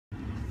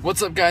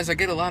What's up, guys? I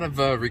get a lot of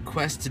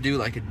requests to do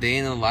like a day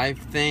in the life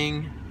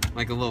thing,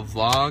 like a little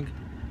vlog,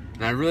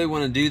 and I really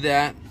want to do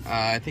that.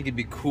 I think it'd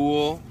be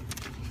cool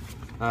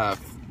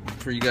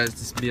for you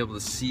guys to be able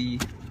to see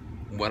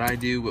what I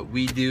do, what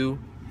we do,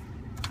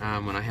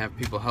 when I have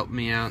people help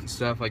me out and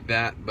stuff like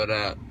that.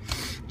 But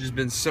just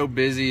been so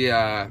busy.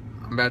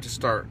 I'm about to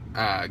start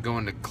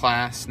going to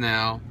class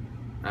now.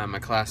 My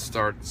class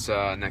starts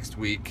next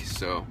week,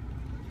 so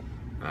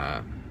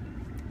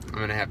I'm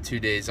gonna have 2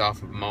 days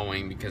off of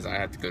mowing because I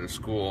have to go to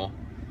school,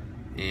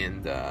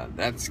 and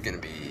that's gonna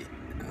be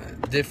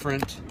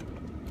different.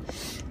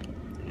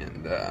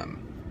 And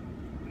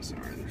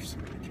sorry, there's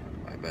somebody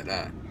driving by,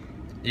 but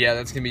yeah,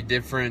 that's gonna be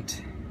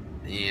different,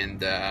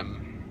 and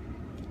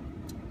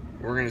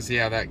we're gonna see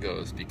how that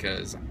goes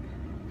because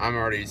I'm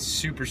already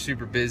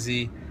super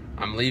busy.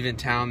 I'm leaving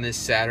town this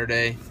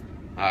Saturday.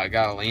 I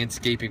got a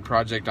landscaping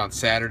project on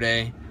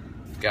Saturday.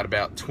 Got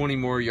about 20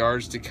 more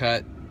yards to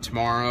cut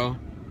tomorrow.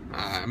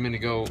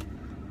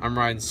 I'm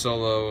riding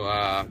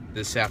solo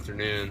this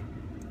afternoon.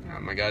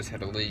 My guys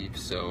had to leave,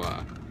 so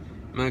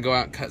I'm gonna go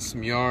out and cut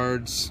some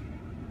yards.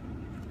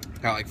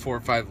 Got like 4 or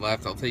 5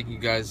 left. I'll take you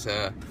guys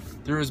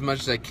through as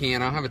much as I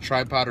can. I don't have a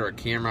tripod or a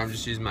camera. I'm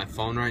just using my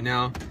phone right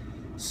now,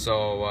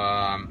 so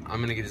I'm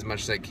gonna get as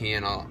much as I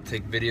can. I'll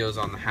take videos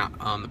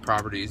on the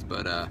properties,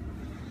 but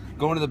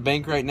going to the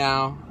bank right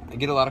now. I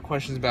get a lot of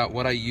questions about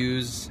what I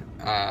use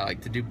like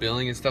to do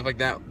billing and stuff like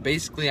that.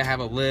 Basically, I have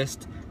a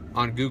list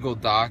on Google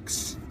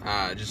Docs,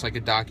 just like a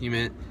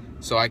document,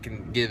 so I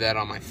can get that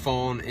on my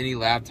phone, any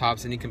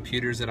laptops, any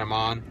computers that I'm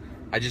on.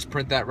 I just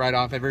print that right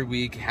off every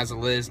week. It has a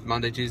list: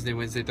 Monday, Tuesday,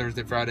 Wednesday,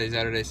 Thursday, Friday,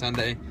 Saturday,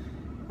 Sunday.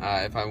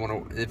 If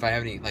I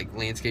have any like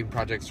landscape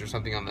projects or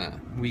something on the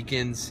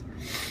weekends,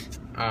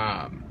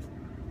 and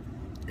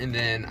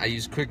then I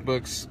use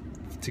QuickBooks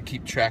to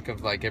keep track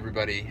of like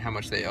everybody, how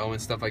much they owe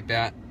and stuff like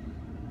that.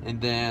 And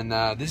then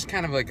this is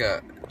kind of like I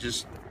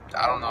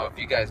don't know if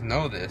you guys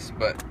know this,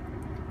 but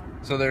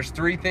so there's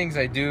 3 things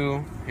I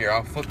do. Here,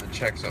 I'll flip the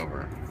checks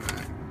over.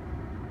 Right.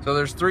 So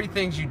there's 3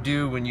 things you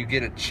do when you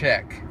get a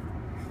check.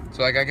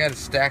 So like I got a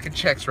stack of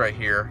checks right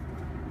here,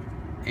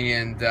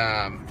 and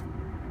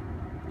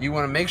you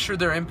want to make sure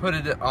they're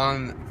inputted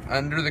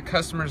under the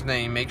customer's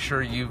name. Make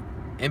sure you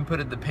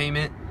inputted the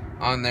payment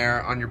on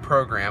your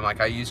program.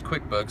 Like I use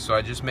QuickBooks, so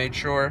I just made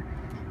sure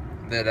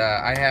that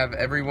I have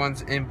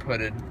everyone's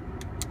inputted.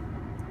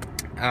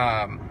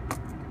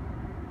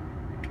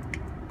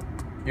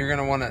 You're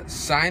gonna want to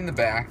sign the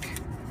back.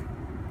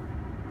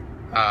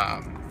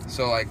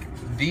 So like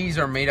these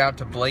are made out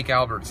to Blake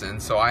Albertson,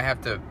 so I have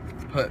to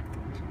put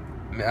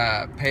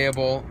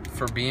payable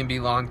for B&B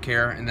Lawn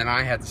Care, and then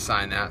I had to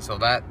sign that. So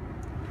that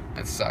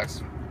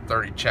sucks.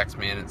 30 checks,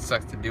 man. It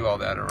sucks to do all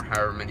that, or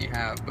however many you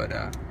have. But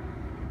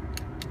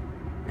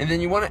and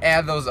then you want to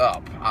add those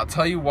up. I'll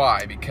tell you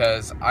why.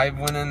 Because I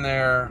went in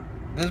there.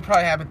 This has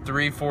probably happened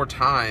 3-4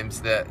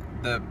 times that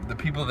the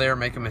people there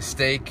make a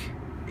mistake,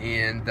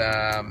 and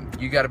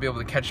you got to be able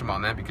to catch them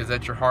on that because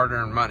that's your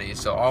hard-earned money.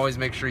 So always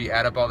make sure you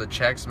add up all the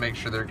checks, make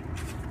sure they're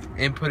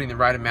inputting the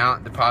right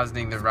amount,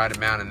 depositing the right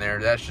amount in there.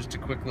 That's just a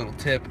quick little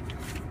tip.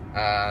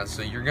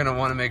 So you're gonna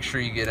want to make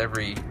sure you get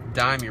every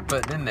dime you're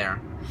putting in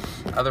there.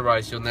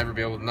 Otherwise, you'll never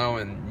be able to know,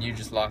 and you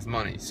just lost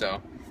money.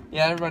 So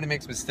yeah, everybody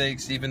makes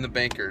mistakes, even the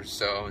bankers.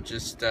 So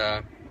just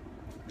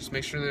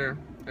make sure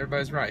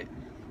everybody's right.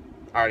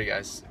 Alrighty,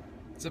 guys.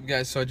 What's up,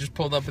 guys? So I just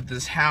pulled up at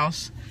this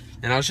house,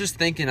 and I was just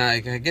thinking, I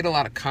get a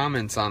lot of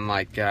comments on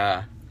like,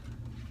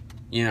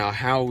 you know,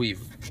 how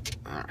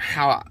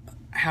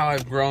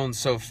I've grown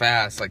so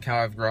fast, like how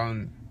I've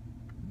grown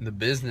the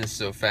business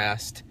so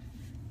fast.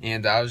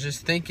 And I was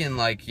just thinking,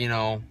 like, you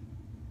know,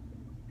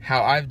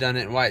 how I've done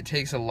it and why it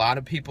takes a lot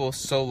of people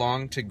so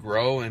long to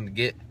grow and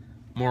get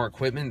more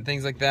equipment and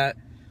things like that.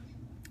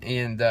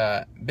 And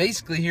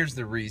basically, here's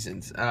the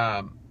reasons.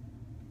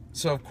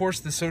 So of course,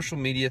 the social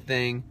media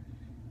thing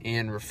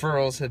and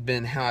referrals have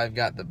been how I've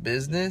got the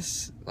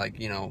business, like,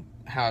 you know,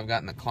 how I've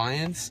gotten the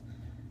clients.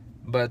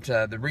 But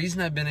the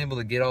reason I've been able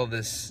to get all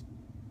this,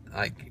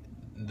 like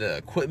the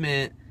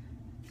equipment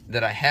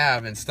that I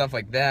have and stuff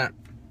like that,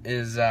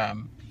 is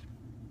I'm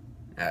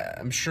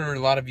sure a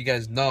lot of you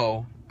guys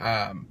know,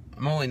 I'm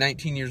only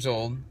 19 years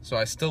old, so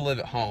I still live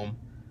at home.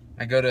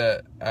 I go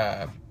to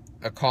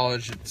a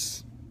college.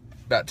 It's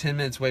about 10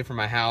 minutes away from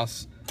my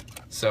house,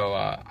 so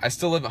I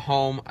still live at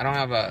home. I don't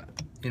have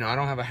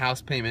a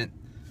house payment,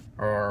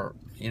 or,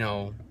 you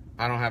know,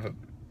 I don't have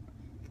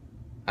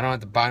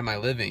to buy my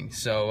living.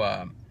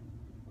 So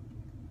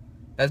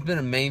that's been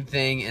a main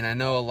thing. And I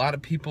know a lot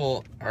of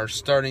people are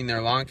starting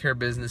their lawn care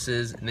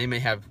businesses, and they may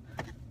have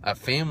a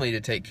family to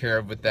take care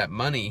of with that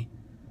money.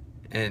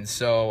 And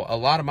so a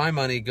lot of my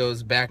money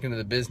goes back into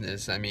the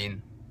business. I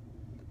mean,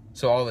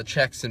 so all the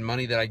checks and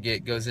money that I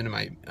get goes into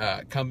my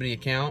company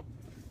account,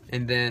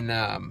 and then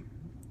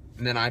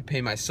I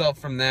pay myself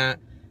from that.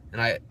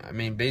 And I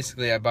mean,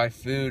 basically I buy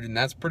food, and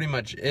that's pretty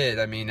much it.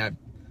 I mean,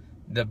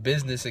 the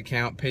business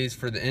account pays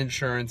for the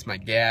insurance, my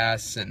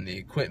gas, and the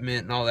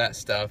equipment and all that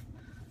stuff.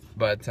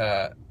 But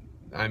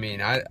I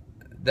mean,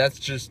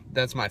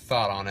 that's my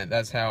thought on it.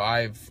 That's how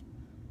I've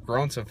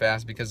grown so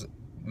fast, because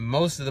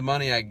most of the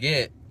money I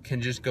get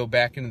can just go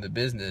back into the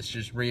business,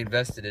 just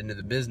reinvest it into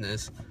the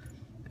business.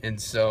 And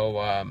so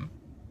I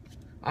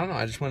don't know,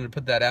 I just wanted to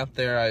put that out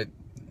there.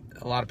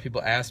 A lot of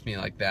people ask me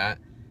like that,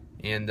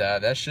 and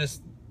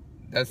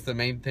that's the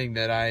main thing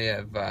that I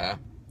have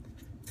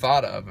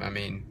thought of. I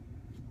mean,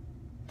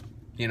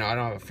 you know, I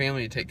don't have a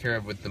family to take care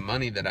of with the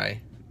money that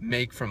I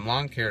make from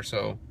lawn care,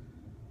 so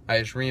I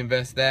just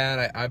reinvest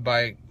that. I buy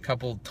a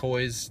couple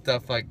toys,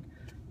 stuff like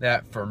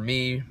that for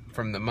me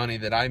from the money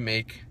that I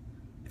make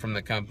from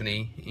the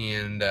company,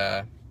 and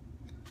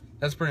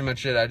that's pretty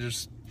much it. I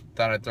just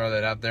thought I'd throw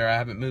that out there. I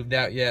haven't moved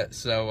out yet,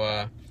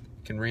 so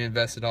can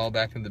reinvest it all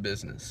back in the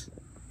business.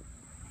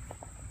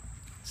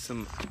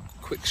 Some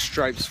quick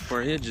stripes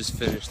for you. Just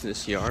finished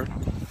this yard,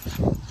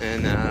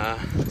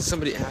 and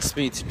somebody asked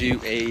me to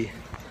do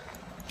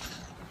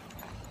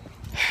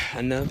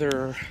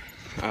another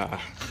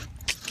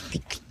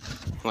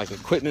like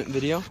equipment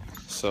video,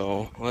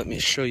 so let me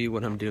show you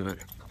what I'm doing,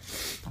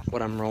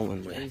 what I'm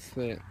rolling with.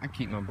 Basically, I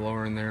keep my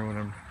blower in there when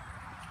I'm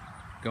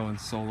going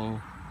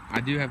solo. I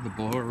do have the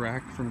blower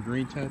rack from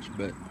Green Touch,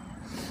 but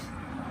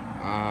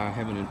I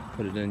haven't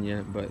put it in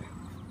yet. But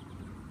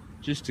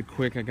just a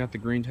quick, I got the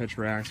Green Touch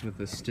racks with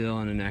the Still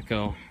and an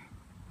Echo,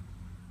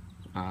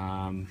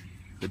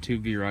 the 2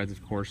 V-Rides,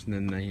 of course, and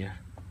then the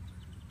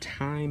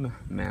Time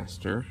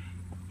Master.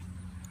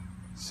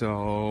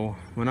 So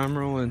when I'm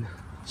rolling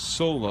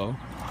solo,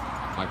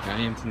 like I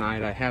am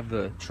tonight, I have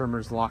the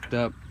trimmers locked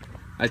up.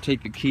 I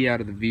take the key out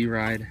of the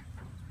V-Ride,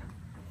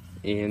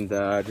 and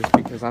just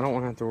because I don't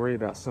want to have to worry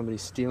about somebody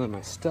stealing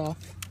my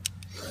stuff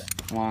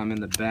while I'm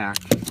in the back.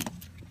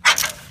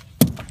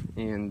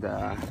 And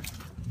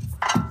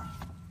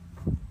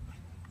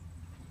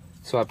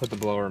so I put the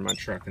blower in my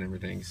truck and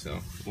everything, so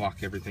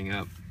lock everything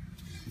up.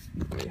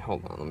 Wait,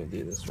 hold on, let me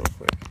do this real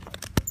quick.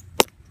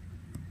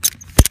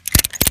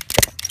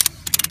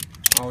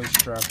 Always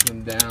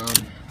strapping them down,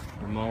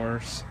 the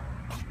mowers.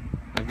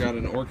 I've got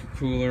an Orca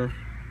cooler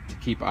to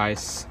keep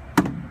ice.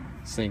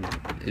 This thing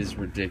is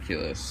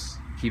ridiculous.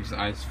 Keeps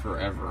ice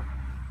forever.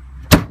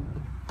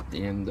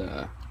 And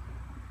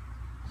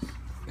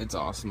it's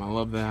awesome, I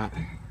love that.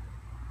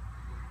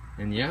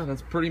 And yeah,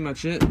 that's pretty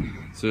much it.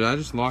 So I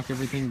just lock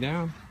everything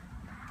down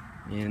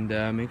and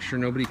make sure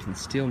nobody can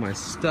steal my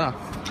stuff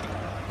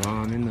while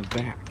I'm in the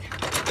back.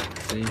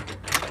 See?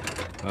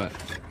 But,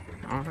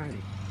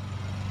 alrighty.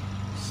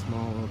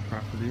 Small little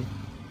property.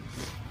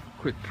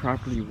 Quick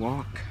property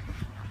walk.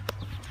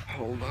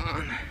 Hold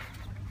on.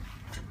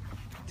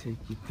 Take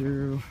you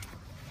through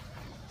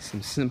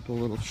some simple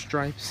little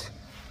stripes.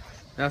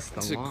 That's the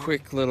lawn. It's a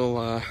quick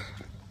little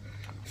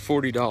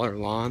 $40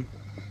 lawn.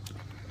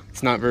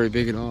 It's not very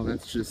big at all.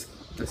 That's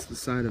the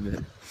side of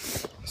it.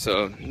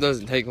 So it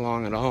doesn't take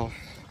long at all.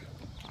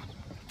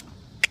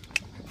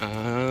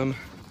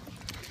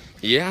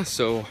 Yeah,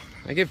 so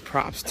I give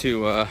props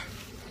to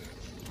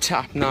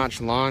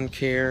top-notch lawn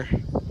care,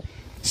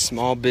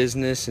 small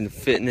business and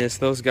fitness.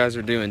 Those guys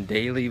are doing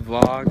daily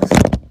vlogs,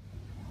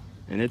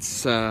 and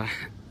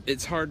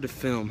it's hard to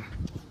film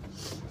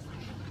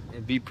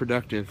and be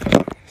productive.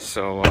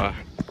 So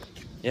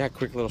yeah,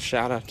 quick little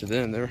shout out to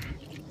them.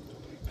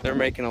 They're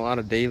making a lot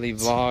of daily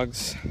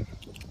vlogs,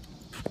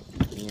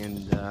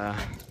 and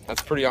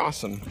that's pretty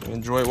awesome.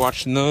 Enjoy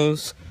watching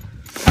those.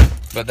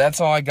 But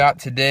that's all I got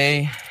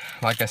today.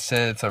 Like I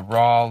said, it's a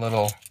raw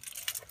little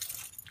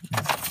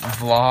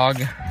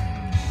vlog,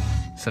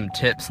 some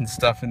tips and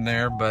stuff in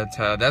there, but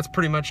that's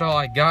pretty much all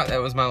I got.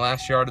 That was my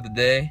last yard of the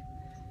day,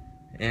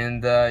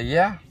 and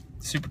yeah,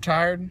 super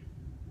tired,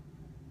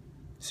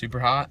 super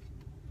hot.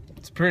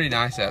 It's pretty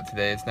nice out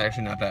today. It's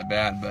actually not that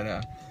bad,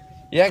 but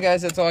yeah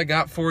guys, that's all I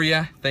got for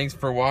you. Thanks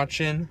for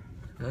watching.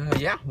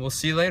 Yeah, we'll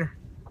see you later.